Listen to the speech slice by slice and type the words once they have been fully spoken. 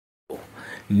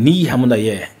Ni Hamunda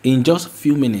here. In just a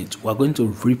few minutes, we're going to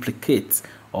replicate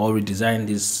or redesign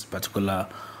this particular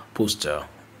poster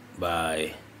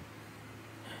by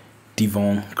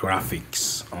Devon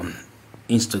Graphics on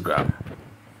Instagram.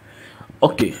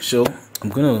 Okay, so I'm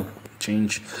gonna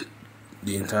change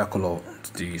the entire color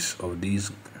of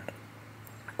these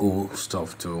old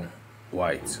stuff to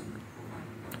white.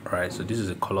 Alright, so this is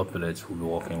a color palette we'll be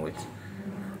working with.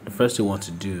 The first thing we want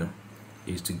to do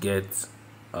is to get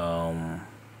our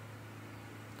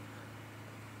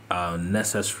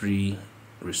necessary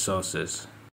resources.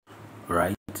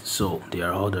 Right, so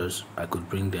there are others. I could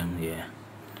bring them here,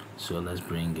 so let's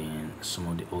bring in some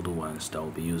of the older ones that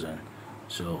we'll be using.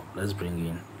 So let's bring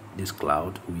in this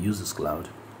cloud. We use this cloud.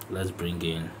 Let's bring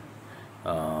in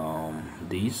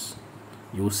these.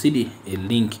 You will see a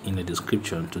link in the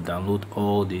description to download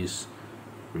all these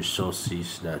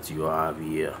resources that you have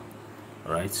here.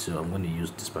 All right, so I'm going to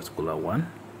use this particular one.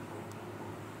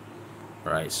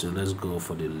 All right, so let's go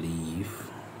for the leaf.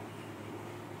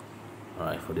 All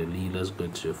right, for the leaf, let's go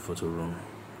to photo room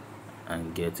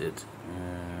and get it.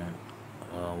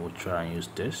 We'll try and use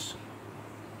this.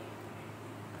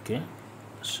 Okay,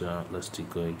 so let's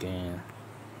go again.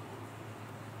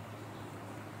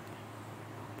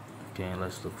 Okay,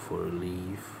 let's look for a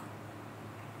leaf.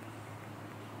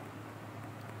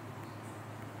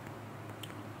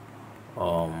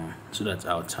 So that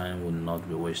our time will not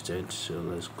be wasted. So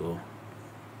let's go.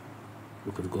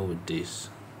 We could go with this.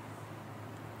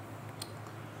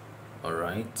 All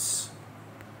right.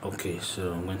 Okay,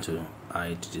 so I'm going to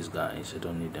hide these guys. I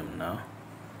don't need them now.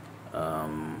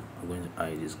 I'm going to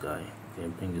hide this guy. Okay,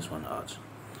 bring this one out.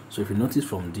 So if you notice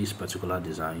from this particular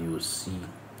design, you will see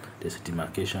there's a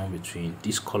demarcation between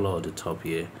this color at the top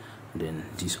here and then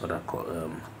this other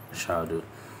shadow.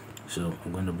 So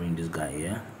I'm going to bring this guy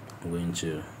here. I'm going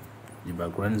to, the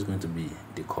background is going to be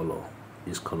the color,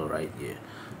 this color right here.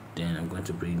 Then I'm going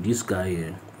to bring this guy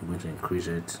here. I'm going to increase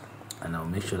it, and I'll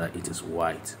make sure that it is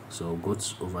white. So go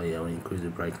over here and increase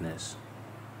the brightness.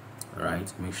 All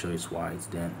right, make sure it's white.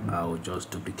 Then I'll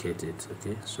just duplicate it.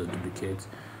 Okay, so duplicate,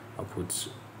 I'll put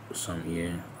some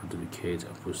here. I'll duplicate,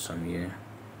 I'll put some here.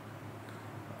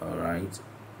 All right,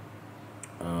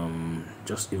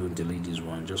 just even delete this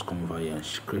one. Just come over here and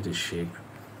create a shape.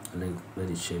 Let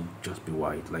the shape just be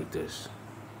white like this,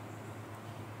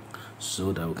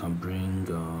 so that we can bring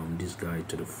this guy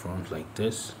to the front like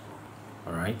this.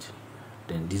 All right,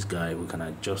 then this guy, we can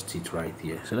adjust it right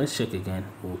here. So let's check again.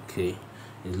 Okay,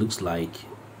 it looks like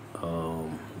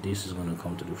this is going to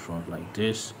come to the front like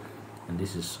this, and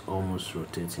this is almost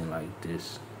rotating like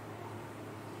this.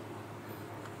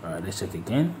 All right, let's check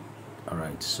again. All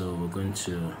right, so we're going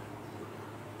to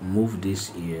move this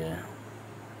here,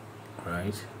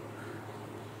 right,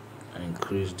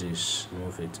 increase this,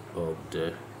 move it up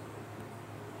there.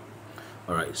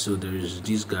 All right, so there is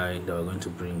this guy that we're going to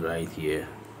bring right here.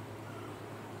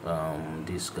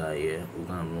 This guy here, we're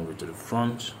going to move it to the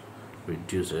front,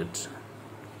 reduce it.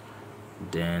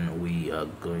 Then we're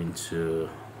going to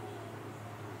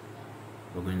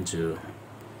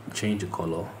change the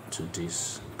color to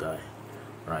this guy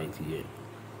right here.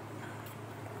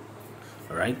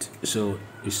 All right, so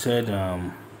you said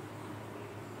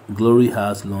Glory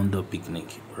has London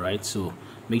picnic, right? So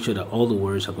make sure that all the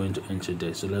words are going to enter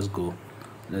there. So let's go.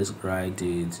 Let's write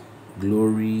it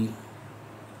Glory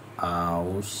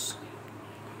House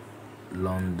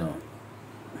London.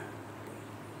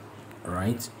 All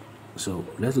right, so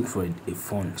let's look for a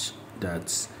font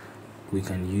that we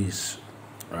can use.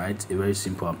 Right, a very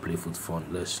simple and playful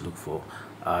font. Let's look for,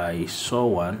 I saw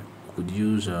one. We could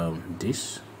use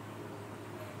this.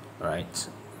 All right,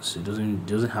 so it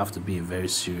doesn't have to be a very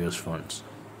serious font.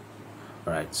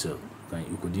 All right, so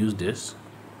you could use this.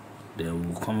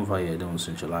 Then we'll come over here, then we'll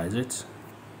centralize it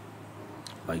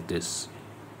like this.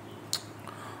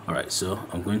 All right, so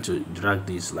I'm going to drag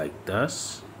this like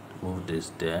this, move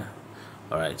this there.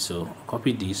 All right, so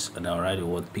copy this and I'll write the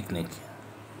word picnic.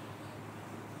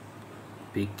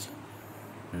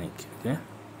 Picnic. Okay.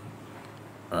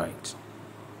 All right,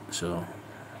 so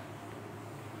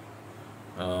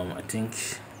I think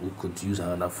we could use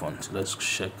another font. Let's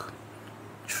check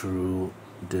through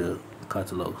the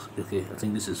catalogs. Okay, I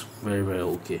think this is very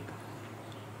okay.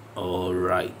 All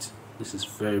right, this is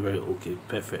very okay,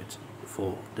 perfect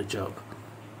for the job.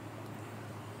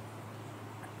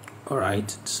 All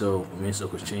right, so we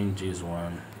could change this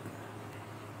one.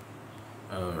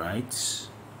 All right,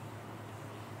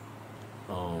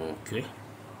 okay,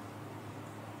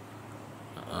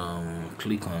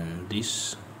 click on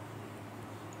this,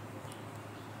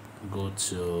 go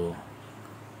to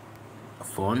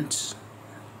font,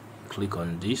 click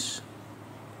on this,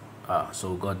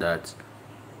 So we got that.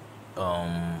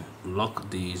 Lock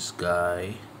this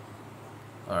guy.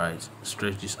 All right,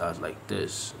 stretch this out like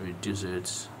this, reduce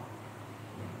it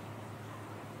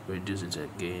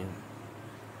again.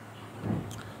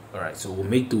 All right, so we'll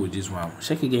make do with this one.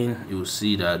 Check again, you will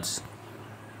see that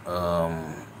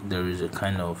there is a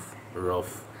kind of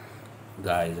rough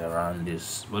guys around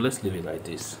this, but let's leave it like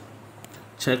this.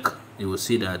 Check, you will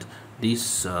see that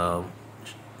these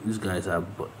guys are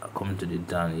coming to the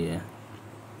down here,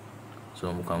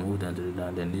 so we can move them to the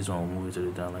down, then this one will move it to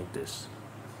the down like this.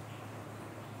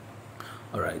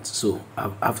 All right, so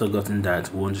after gotten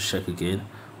that, we want to check again.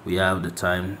 We have the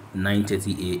time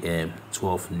 9:30 a.m.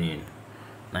 12 noon,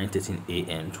 9:13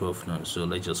 a.m. 12 noon. So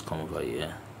let's just come over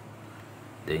here,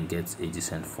 then get a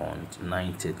decent font.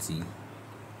 9:30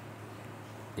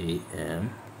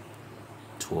 a.m.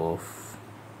 12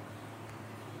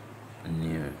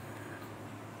 noon.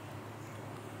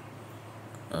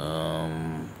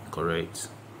 Correct.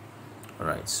 All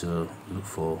right, so look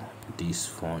for this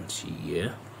font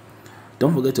here.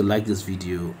 Don't forget to like this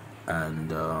video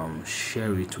and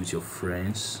share it with your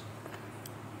friends.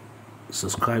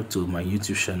 Subscribe to my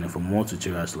YouTube channel for more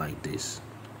tutorials like this.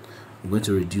 I'm going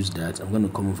to reduce that. I'm going to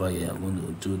come over here. I'm going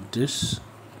to do this.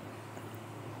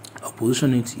 I'll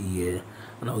position it here,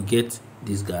 and I'll get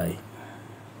this guy.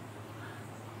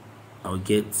 I'll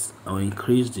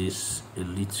increase this a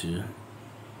little.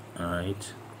 All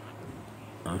right,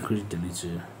 I'll increase it a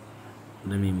little.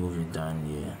 Let me move it down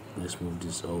here. Let's move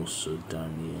this also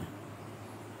down here.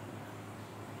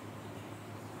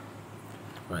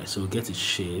 Right, so we get its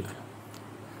shape.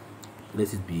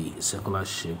 Let it be a circular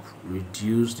shape.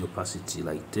 Reduce the opacity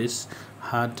like this.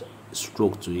 Add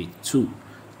stroke to it too.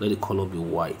 Let the color be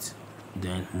white.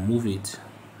 Then move it.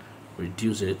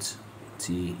 Reduce it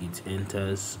till it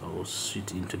enters or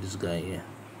sit into this guy here.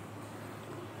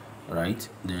 Right,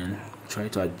 then try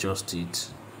to adjust it.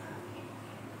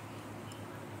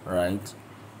 Right,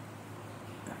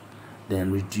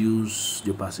 then reduce the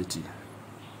opacity.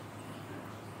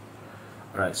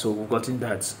 Right, so we've gotten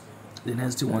that. The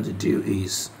next thing we want to do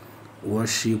is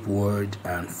worship, word,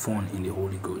 and fun in the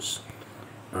Holy Ghost.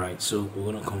 All right, so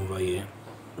we're gonna come over here.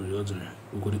 We're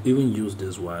gonna even use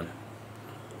this one.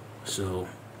 So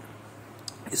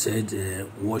it said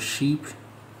worship,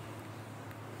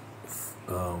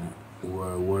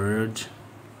 word,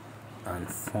 and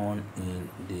fun in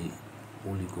the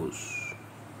Holy Ghost.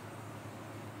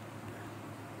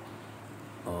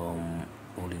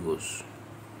 Holy Ghost.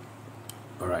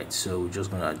 All right, so we're just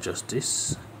gonna adjust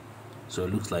this. So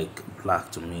it looks like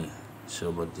black to me.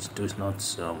 So, but this is not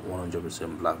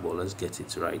 100% black. But let's get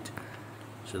it right.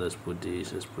 So let's put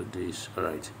this. Let's put this. All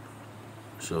right.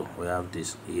 So we have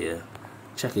this here.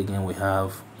 Check again. We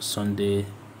have Sunday,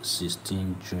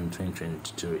 16 June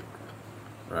 2023.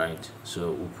 Right.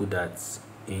 So we'll put that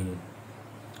in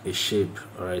a shape.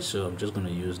 All right, so I'm just going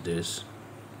to use this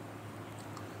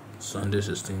Sunday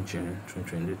 16 June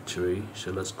 2023.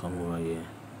 So let's come over here.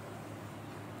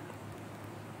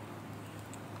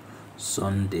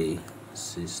 Sunday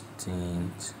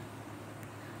 16th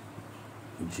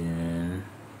June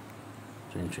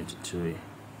 2023.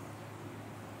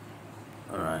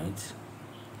 All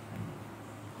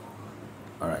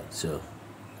right, so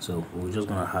we're just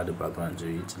gonna add the background to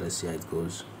it. Let's see how it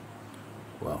goes.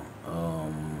 Wow,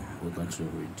 we're going to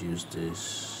reduce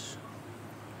this,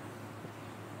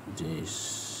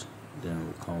 then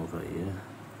we'll come over here.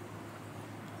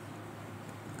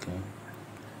 Okay,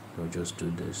 we'll just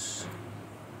do this.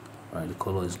 Right, the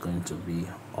color is going to be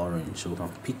orange, so we can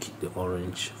pick the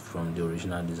orange from the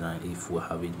original design if we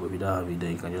have it, but if we don't have it,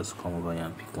 then you can just come over here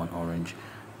and pick one orange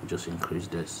and just increase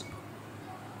this.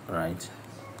 All right,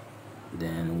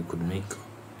 then we could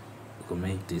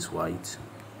make this white.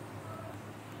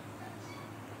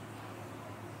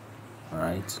 All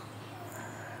right,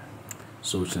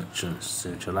 so we should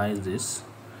centralize this.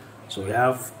 So we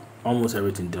have almost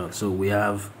everything done. So we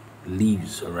have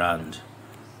leaves around.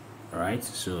 All right,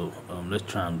 so let's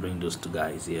try and bring those two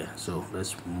guys here. So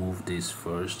let's move this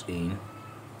first in.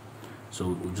 So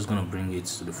we're just gonna bring it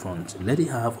to the front. Let it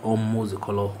have almost the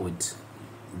color with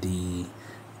the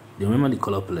remember the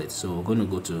color palette. So we're gonna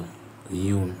go to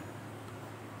hue,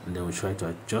 and then we try to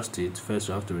adjust it. First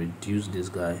we have to reduce this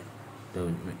guy,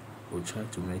 then we'll try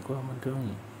to make, what am I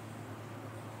doing?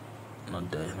 Not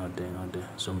there.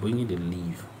 So I'm bringing the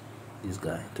leaf, this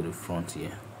guy, to the front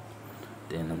here.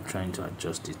 Then I'm trying to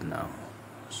adjust it now.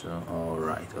 So all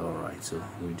right, so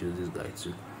we do this guy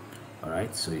too. All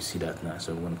right, so you see that now.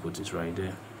 So I'm going to put it right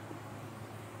there.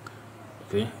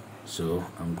 Okay, so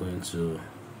I'm going to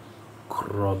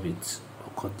crop it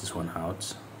or cut this one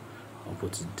out. I'll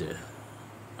put it there.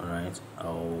 All right, right?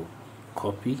 I'll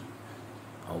copy,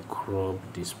 I'll crop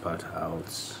this part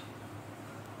out,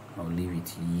 I'll leave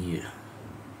it here.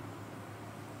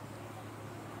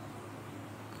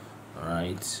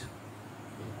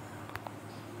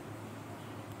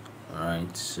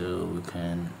 Alright, so we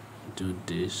can do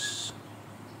this,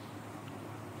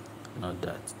 not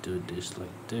that, do this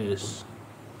like this.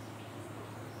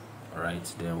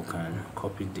 Alright, then we can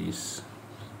copy this,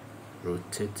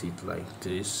 rotate it like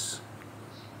this,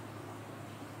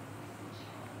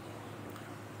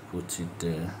 put it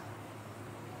there.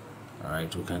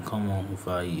 Alright, we can come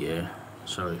over here,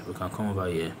 we can come over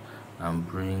here and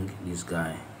bring this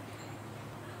guy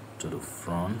to the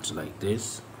front like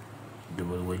this.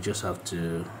 We just have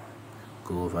to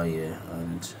go over here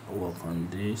and work on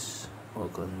this,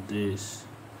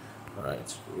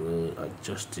 Alright, we'll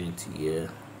adjust it here.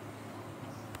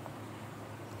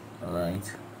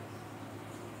 Alright,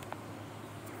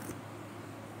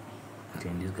 okay,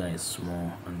 this guy is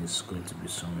small and it's going to be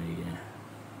somewhere here.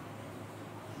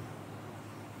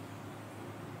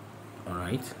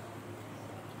 Alright,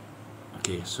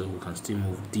 okay, so we can still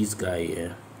move this guy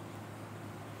here.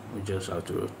 We just have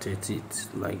to rotate it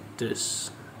like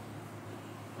this.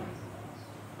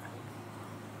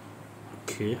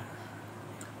 Okay,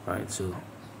 right, so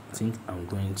I think I'm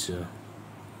going to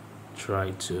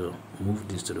try to move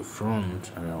this to the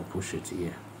front and I'll push it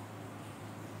here.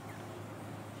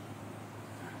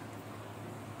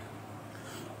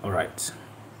 Alright,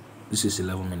 this is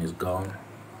 11 minutes gone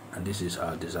and this is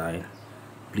our design.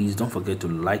 Please don't forget to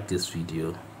like this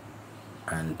video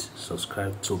and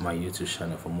subscribe to my YouTube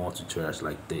channel for more tutorials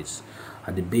like this.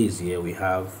 At the base here we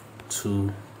have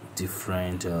two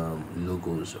different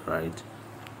logos, right?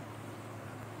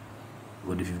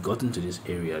 But if you've gotten to this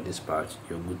area, this part,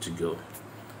 you're good to go.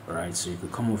 Alright, so you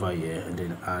could come over here and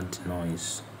then add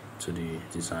noise to the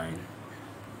design.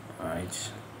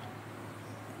 Alright,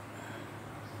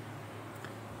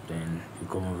 then you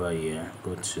come over here,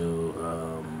 go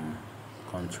to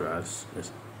contrast,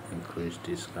 let's increase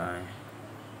this guy,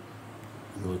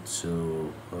 go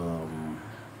to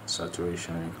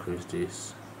saturation, increase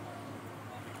this.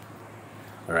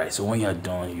 Alright, so when you're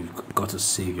done, you've got to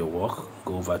save your work.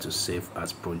 Go over to save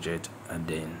as project and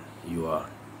then you are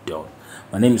done.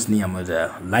 My name is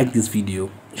Niyamada. Like this video,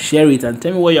 share it, and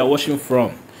tell me where you're watching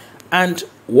from and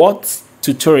what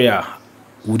tutorial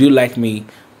would you like me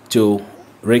to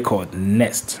record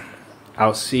next.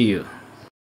 I'll see you.